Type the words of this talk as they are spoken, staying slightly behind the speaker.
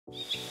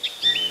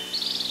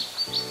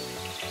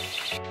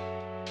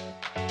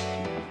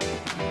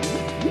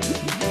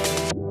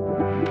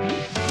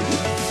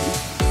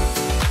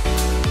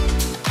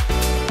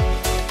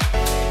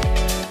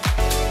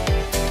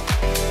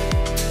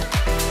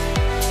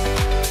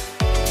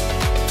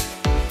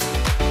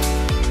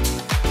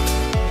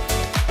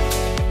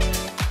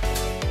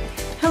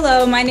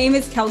Hello, my name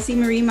is Kelsey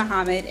Marie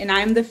Muhammad, and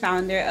I'm the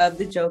founder of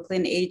the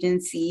Jocelyn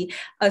Agency,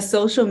 a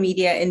social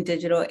media and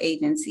digital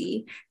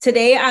agency.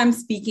 Today, I'm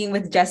speaking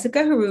with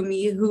Jessica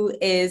Harumi, who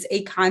is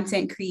a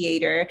content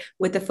creator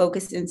with a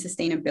focus in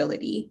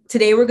sustainability.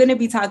 Today, we're going to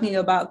be talking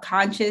about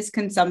conscious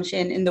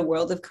consumption in the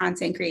world of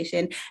content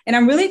creation, and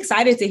I'm really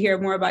excited to hear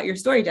more about your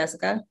story,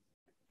 Jessica.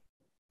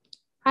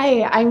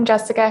 Hi, I'm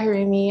Jessica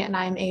Harumi, and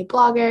I'm a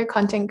blogger,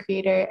 content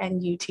creator,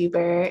 and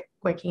YouTuber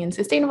working in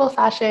sustainable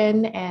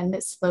fashion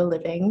and slow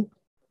living.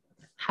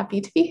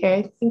 Happy to be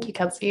here. Thank you,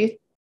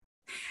 Kelsey.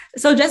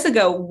 So,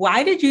 Jessica,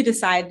 why did you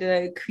decide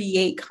to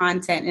create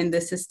content in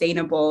the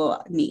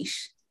sustainable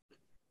niche?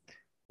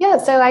 Yeah,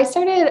 so I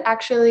started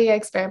actually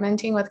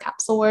experimenting with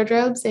capsule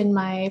wardrobes in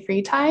my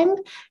free time,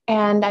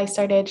 and I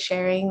started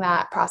sharing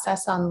that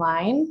process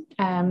online.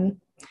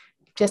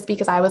 Just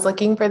because I was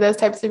looking for those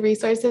types of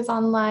resources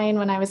online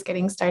when I was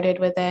getting started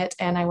with it.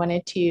 And I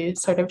wanted to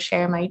sort of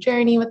share my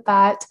journey with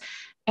that.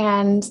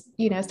 And,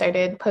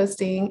 started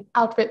posting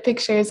outfit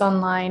pictures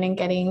online and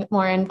getting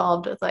more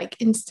involved with like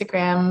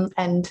Instagram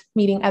and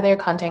meeting other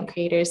content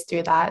creators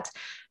through that,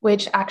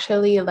 which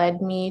actually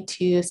led me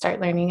to start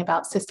learning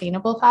about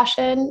sustainable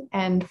fashion.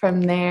 And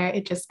from there,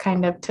 it just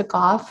kind of took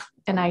off.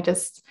 And I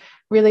just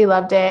really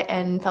loved it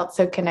and felt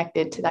so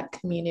connected to that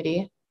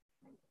community.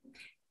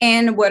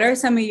 And what are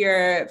some of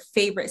your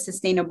favorite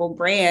sustainable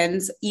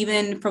brands,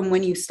 even from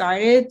when you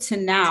started to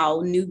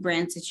now, new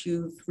brands that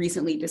you've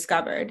recently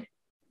discovered?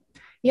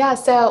 Yeah,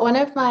 so one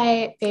of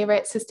my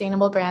favorite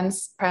sustainable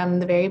brands from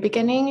the very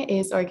beginning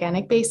is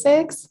Organic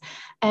Basics.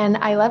 And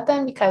I love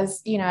them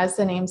because, as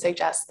the name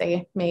suggests,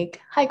 they make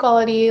high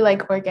quality,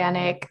 like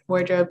organic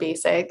wardrobe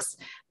basics,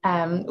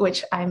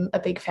 which I'm a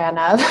big fan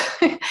of.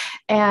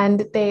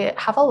 And they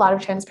have a lot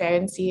of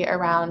transparency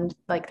around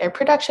like their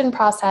production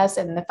process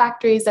and the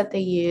factories that they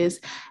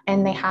use.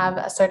 And they have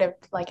a sort of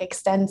like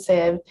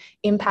extensive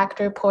impact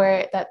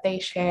report that they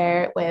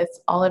share with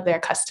all of their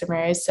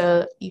customers.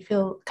 So you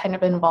feel kind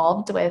of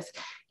involved with,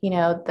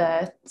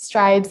 the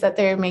strides that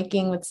they're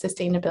making with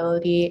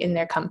sustainability in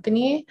their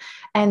company.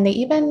 And they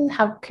even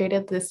have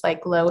created this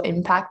like low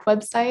impact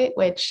website,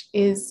 which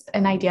is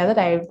an idea that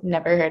I've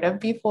never heard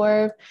of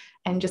before.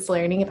 And just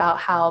learning about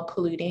how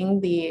polluting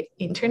the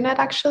internet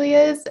actually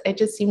is, it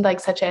just seemed like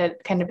such a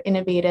kind of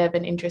innovative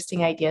and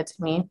interesting idea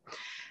to me.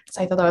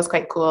 So I thought that was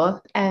quite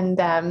cool. And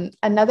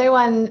another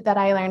one that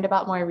I learned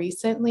about more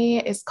recently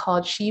is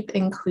called Sheep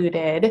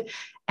Included.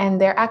 And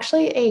they're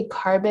actually a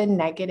carbon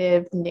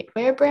negative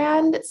knitwear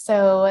brand.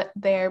 So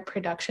their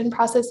production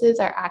processes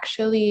are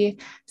actually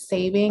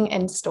saving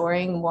and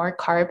storing more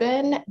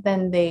carbon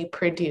than they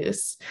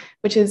produce,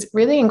 which is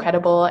really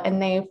incredible.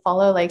 And they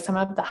follow like some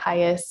of the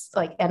highest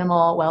like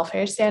animal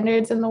welfare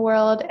standards in the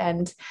world.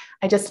 And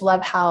I just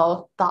love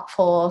how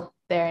thoughtful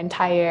their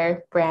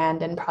entire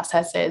brand and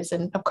processes.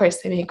 And of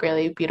course, they make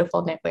really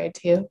beautiful knitwear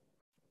too.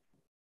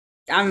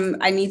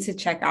 I need to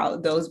check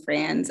out those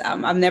brands.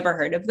 I've never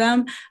heard of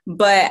them,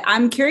 but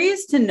I'm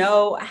curious to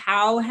know,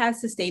 how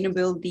has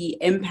sustainability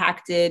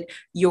impacted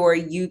your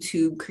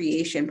YouTube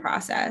creation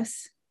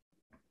process?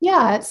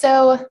 Yeah.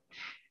 So,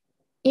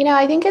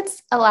 I think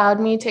it's allowed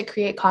me to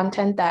create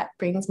content that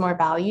brings more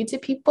value to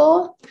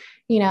people,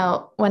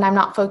 when I'm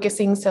not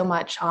focusing so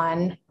much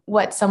on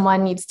what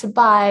someone needs to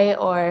buy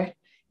or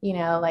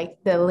like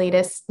the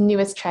latest,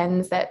 newest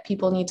trends that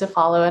people need to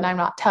follow. And I'm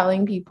not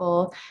telling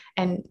people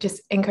and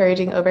just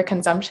encouraging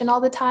overconsumption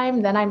all the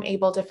time. Then I'm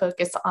able to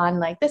focus on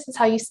like, this is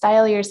how you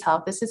style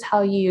yourself. This is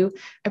how you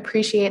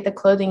appreciate the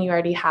clothing you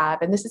already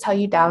have. And this is how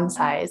you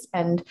downsize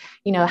and,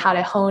 how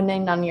to hone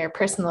in on your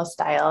personal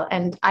style.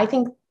 And I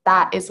think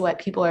that is what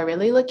people are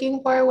really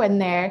looking for when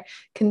they're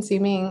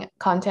consuming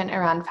content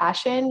around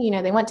fashion.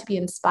 They want to be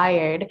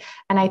inspired.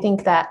 And I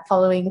think that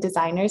following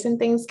designers and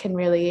things can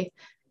really,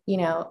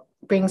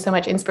 bring so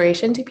much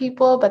inspiration to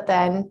people. But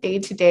then day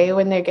to day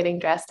when they're getting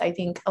dressed, I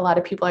think a lot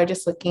of people are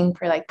just looking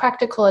for like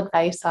practical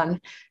advice on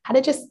how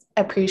to just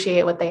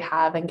appreciate what they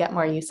have and get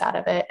more use out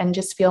of it and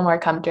just feel more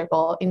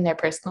comfortable in their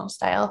personal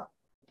style.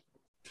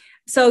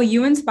 So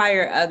you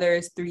inspire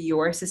others through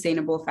your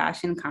sustainable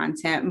fashion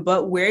content,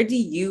 but where do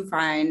you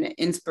find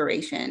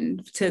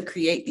inspiration to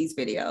create these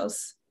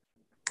videos?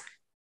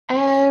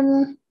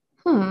 Um,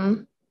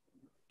 hmm.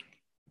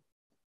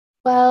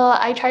 Well,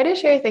 I try to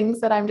share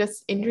things that I'm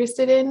just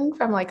interested in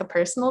from like a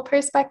personal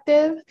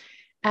perspective.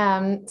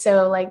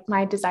 So like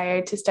my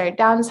desire to start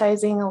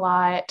downsizing a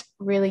lot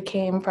really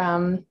came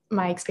from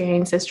my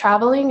experiences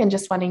traveling and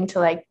just wanting to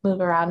like move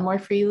around more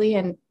freely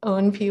and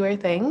own fewer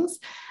things.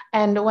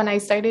 And when I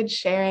started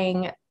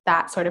sharing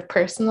that sort of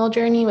personal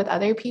journey with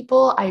other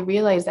people, I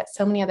realized that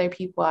so many other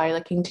people are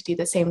looking to do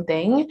the same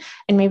thing.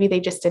 And maybe they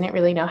just didn't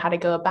really know how to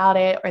go about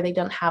it, or they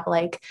don't have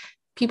like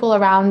people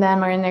around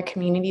them or in their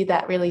community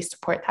that really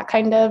support that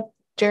kind of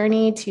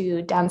journey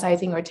to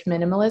downsizing or to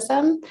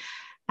minimalism.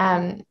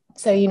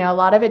 So, a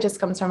lot of it just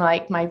comes from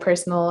like my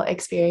personal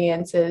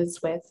experiences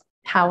with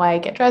how I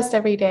get dressed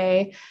every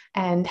day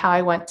and how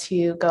I want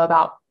to go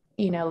about,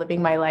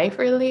 living my life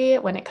really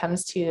when it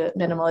comes to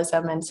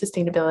minimalism and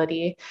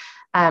sustainability.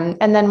 And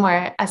then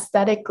more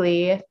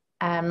aesthetically,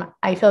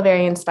 I feel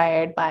very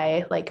inspired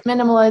by like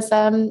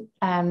minimalism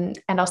and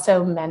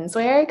also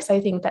menswear, because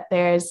I think that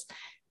there's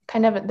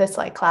kind of this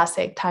like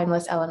classic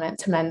timeless element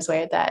to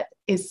menswear that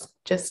is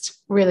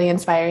just really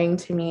inspiring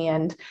to me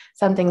and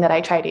something that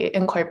I try to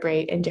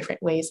incorporate in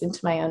different ways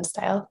into my own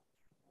style.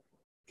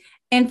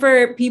 And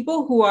for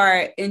people who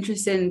are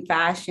interested in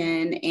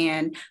fashion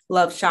and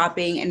love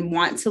shopping and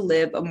want to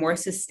live a more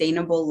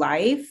sustainable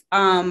life,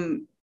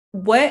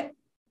 what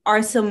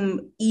are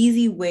some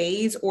easy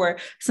ways or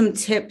some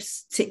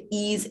tips to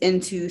ease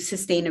into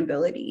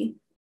sustainability?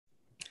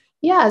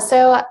 Yeah,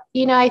 so,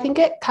 I think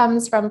it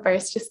comes from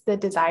first just the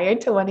desire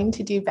to wanting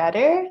to do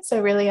better. So,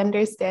 really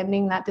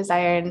understanding that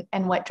desire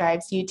and what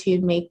drives you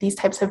to make these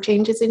types of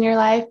changes in your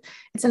life.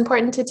 It's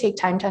important to take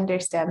time to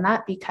understand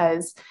that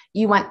because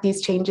you want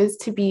these changes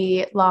to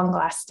be long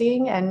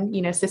lasting and,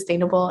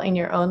 sustainable in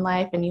your own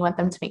life, and you want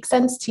them to make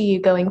sense to you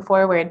going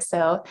forward.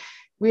 So,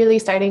 really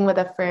starting with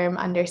a firm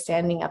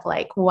understanding of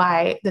like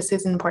why this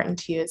is important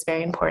to you is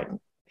very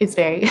important. It's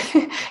very,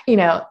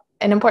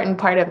 an important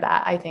part of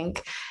that, I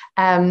think.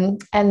 And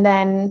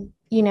then,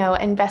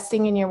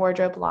 investing in your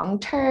wardrobe long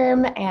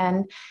term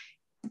and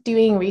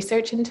doing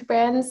research into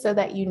brands so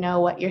that you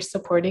know what you're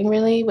supporting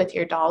really with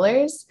your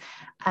dollars.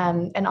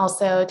 And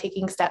also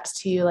taking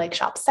steps to like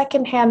shop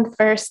secondhand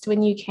first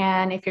when you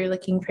can. If you're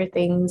looking for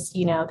things,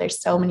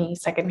 there's so many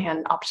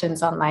secondhand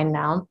options online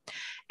now.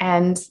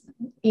 And,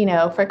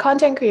 for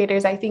content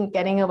creators, I think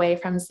getting away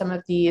from some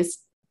of these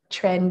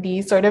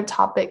trendy sort of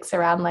topics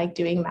around like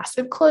doing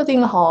massive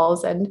clothing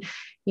hauls and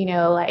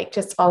like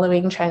just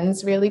following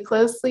trends really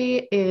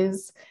closely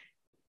is,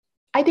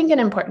 I think, an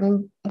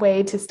important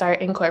way to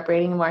start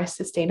incorporating a more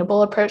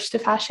sustainable approach to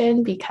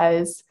fashion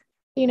because,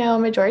 a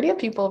majority of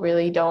people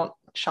really don't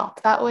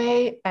shop that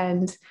way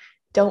and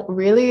don't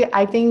really,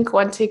 I think,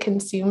 want to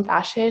consume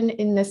fashion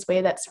in this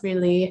way that's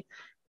really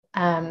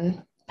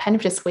kind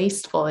of just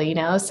wasteful,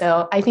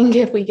 So I think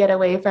if we get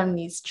away from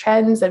these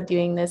trends of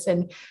doing this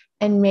and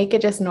make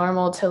it just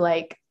normal to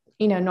like,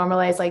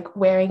 normalize like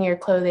wearing your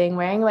clothing,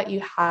 wearing what you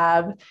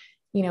have,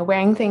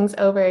 wearing things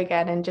over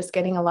again and just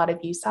getting a lot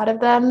of use out of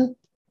them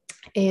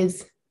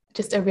is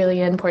just a really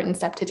important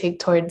step to take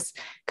towards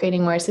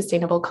creating more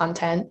sustainable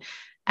content.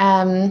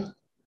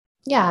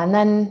 Yeah, and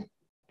then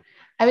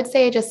I would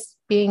say just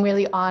being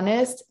really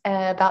honest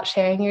about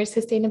sharing your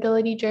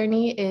sustainability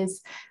journey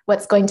is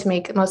what's going to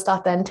make it most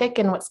authentic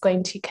and what's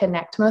going to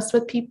connect most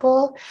with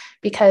people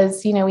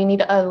because,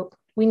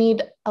 we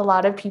need a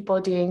lot of people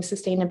doing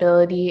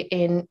sustainability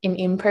in an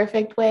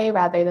imperfect way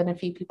rather than a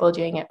few people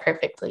doing it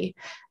perfectly.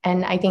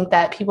 And I think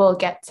that people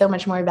get so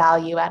much more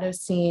value out of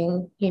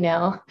seeing,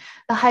 the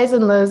highs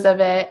and lows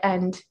of it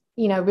and,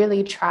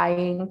 really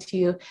trying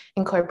to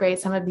incorporate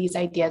some of these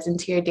ideas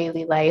into your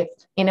daily life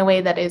in a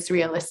way that is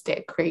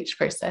realistic for each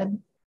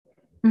person.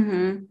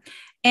 Mm-hmm.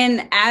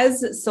 And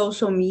as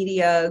social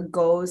media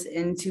goes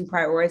into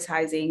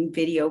prioritizing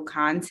video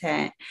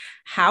content,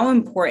 how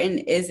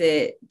important is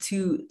it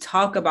to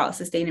talk about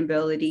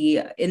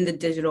sustainability in the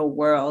digital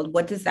world?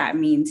 What does that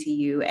mean to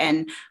you?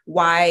 And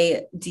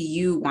why do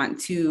you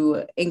want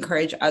to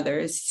encourage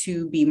others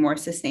to be more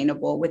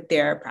sustainable with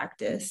their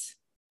practice?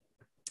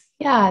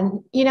 Yeah,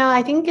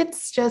 I think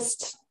it's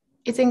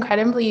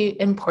incredibly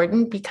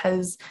important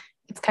because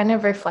it's kind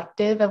of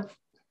reflective of,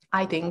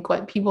 I think,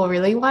 what people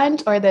really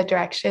want or the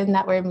direction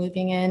that we're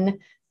moving in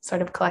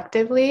sort of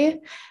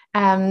collectively.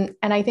 And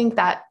I think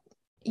that,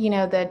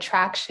 the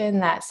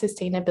traction that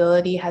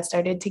sustainability has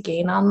started to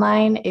gain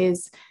online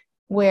is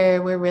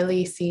where we're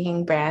really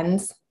seeing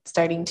brands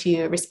starting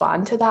to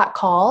respond to that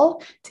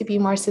call to be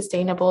more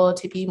sustainable,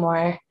 to be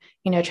more,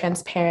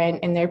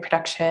 transparent in their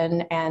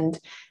production. And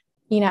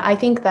I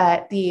think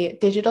that the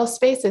digital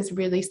space is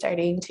really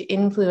starting to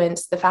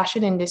influence the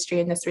fashion industry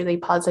in this really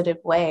positive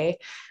way,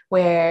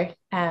 where,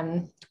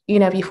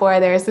 before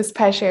there was this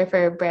pressure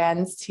for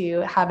brands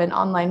to have an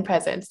online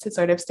presence to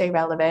sort of stay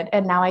relevant.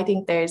 And now I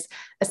think there's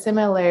a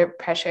similar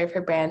pressure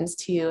for brands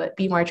to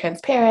be more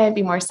transparent,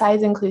 be more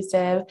size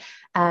inclusive,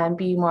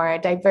 be more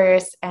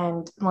diverse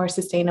and more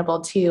sustainable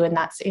too. And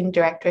that's in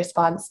direct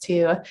response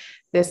to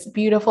this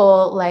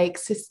beautiful like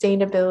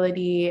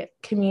sustainability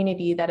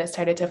community that has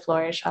started to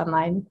flourish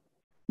online.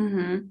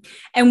 Mm-hmm.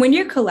 And when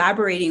you're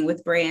collaborating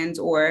with brands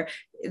or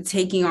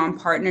taking on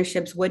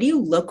partnerships, what do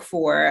you look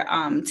for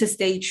to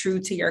stay true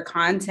to your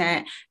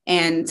content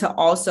and to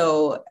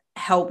also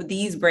help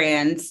these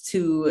brands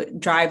to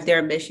drive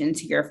their mission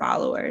to your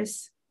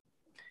followers?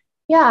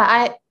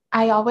 Yeah,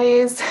 I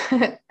always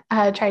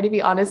try to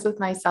be honest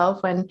with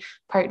myself when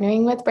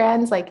partnering with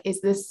brands. Like,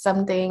 is this a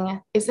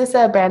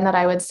brand that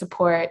I would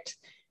support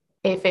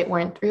if it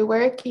weren't through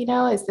work?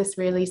 Is this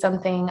really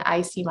something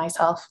I see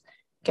myself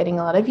getting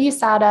a lot of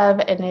use out of?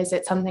 And is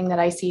it something that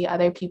I see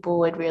other people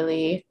would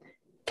really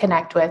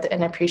connect with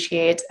and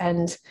appreciate?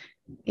 And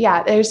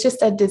yeah, there's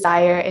just a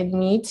desire in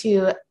me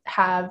to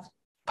have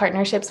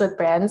partnerships with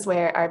brands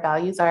where our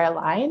values are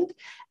aligned.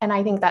 And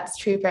I think that's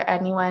true for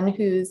anyone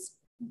who's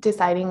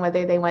deciding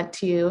whether they want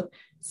to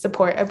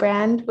support a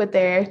brand with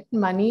their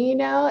money,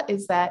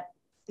 is that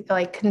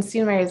like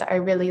consumers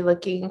are really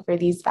looking for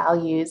these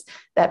values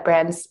that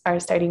brands are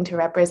starting to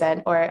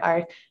represent or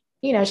are,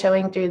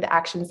 showing through the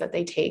actions that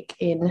they take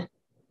in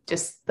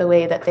just the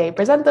way that they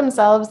present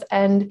themselves.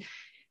 And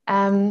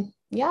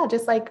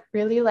just like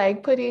really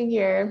like putting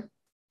your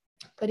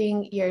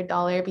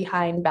dollar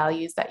behind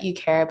values that you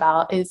care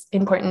about is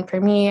important for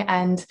me.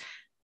 And,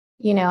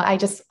 I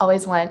just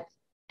always want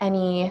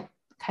any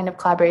kind of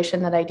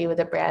collaboration that I do with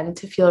a brand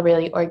to feel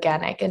really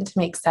organic and to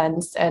make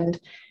sense. And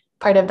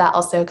part of that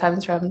also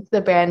comes from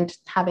the brand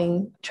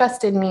having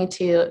trusted me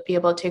to be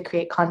able to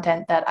create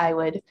content that I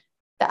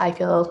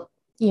feel,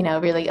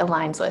 really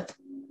aligns with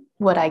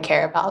what I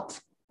care about.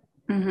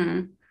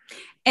 Mm-hmm.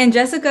 And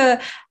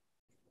Jessica,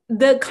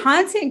 the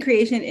content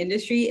creation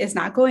industry is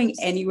not going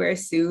anywhere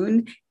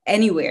soon,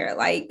 anywhere.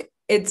 Like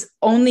it's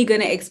only going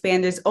to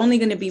expand. There's only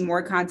going to be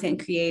more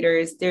content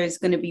creators. There's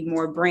going to be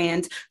more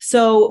brands.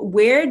 So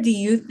where do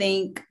you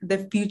think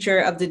the future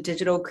of the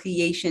digital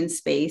creation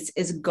space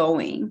is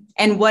going?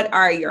 And what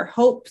are your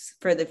hopes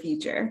for the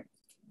future?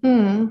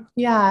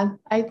 Yeah,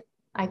 I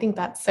think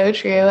that's so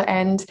true.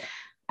 And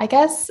I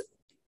guess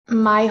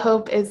my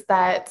hope is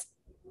that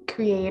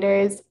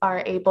creators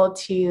are able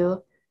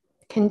to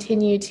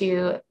continue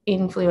to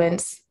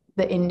influence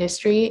the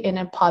industry in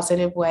a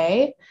positive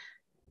way.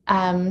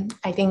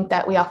 I think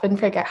that we often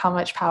forget how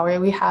much power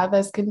we have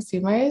as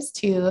consumers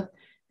to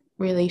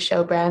really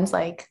show brands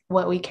like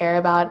what we care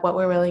about, what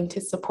we're willing to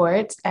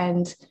support.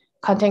 And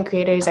content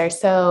creators are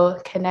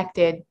so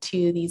connected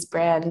to these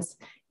brands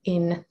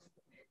in,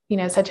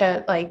 such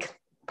a like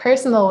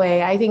personal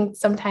way. I think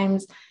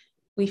sometimes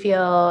we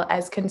feel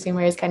as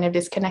consumers kind of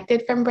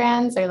disconnected from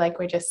brands, or like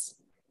we're just,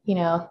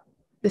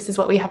 this is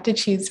what we have to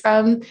choose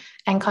from.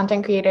 And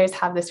content creators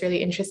have this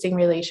really interesting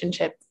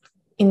relationship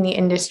in the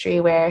industry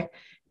where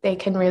they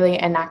can really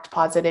enact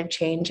positive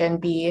change and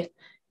be,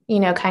 they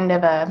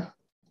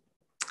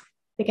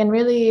can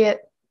really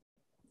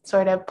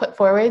sort of put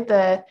forward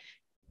the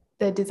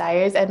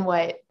desires and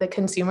what the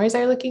consumers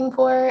are looking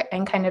for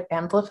and kind of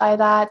amplify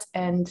that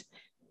and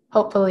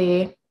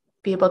hopefully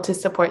be able to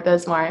support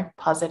those more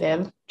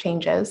positive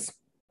changes.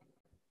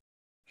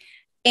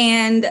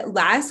 And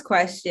last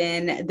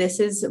question,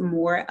 this is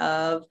more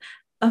of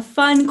a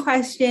fun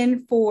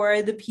question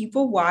for the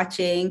people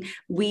watching.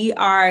 We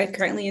are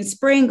currently in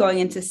spring going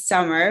into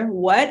summer.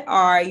 What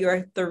are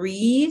your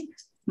 3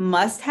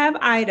 must-have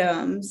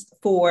items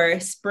for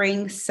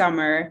spring,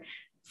 summer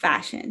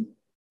fashion?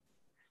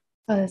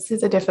 Oh, this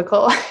is a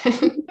difficult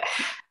one.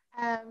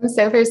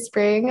 So for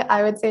spring,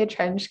 I would say a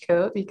trench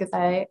coat because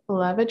I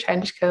love a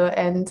trench coat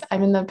and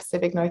I'm in the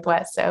Pacific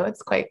Northwest, so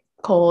it's quite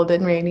cold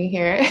and rainy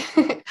here.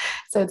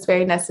 So it's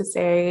very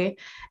necessary.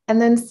 And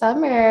then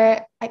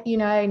summer, I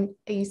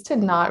used to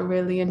not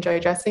really enjoy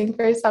dressing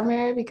for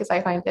summer because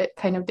I find it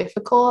kind of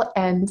difficult.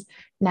 And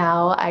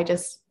now I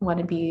just want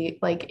to be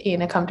like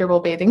in a comfortable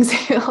bathing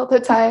suit all the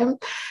time.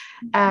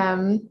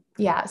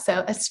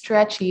 So a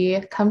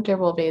stretchy,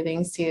 comfortable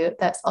bathing suit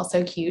that's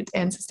also cute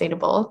and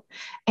sustainable,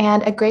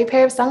 and a great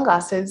pair of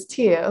sunglasses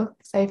too.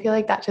 So I feel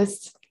like that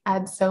just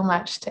adds so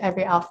much to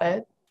every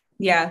outfit.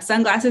 Yeah,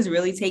 sunglasses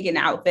really take an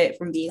outfit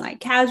from being like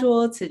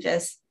casual to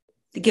just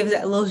to give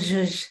it a little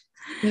zhuzh.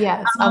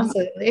 Yes,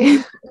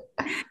 absolutely.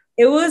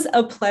 It was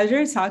a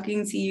pleasure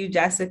talking to you,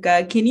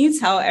 Jessica. Can you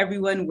tell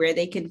everyone where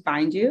they can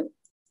find you?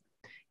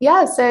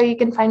 Yeah, so you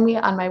can find me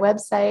on my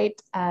website,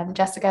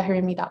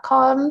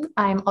 jessicaharumi.com.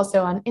 I'm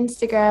also on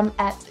Instagram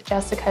at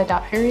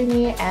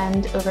jessica.harumi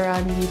and over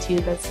on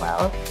YouTube as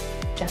well.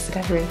 Jessica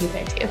Harumi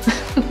there too.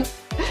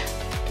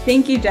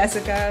 Thank you,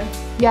 Jessica.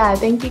 Yeah,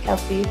 thank you,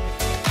 Kelsey.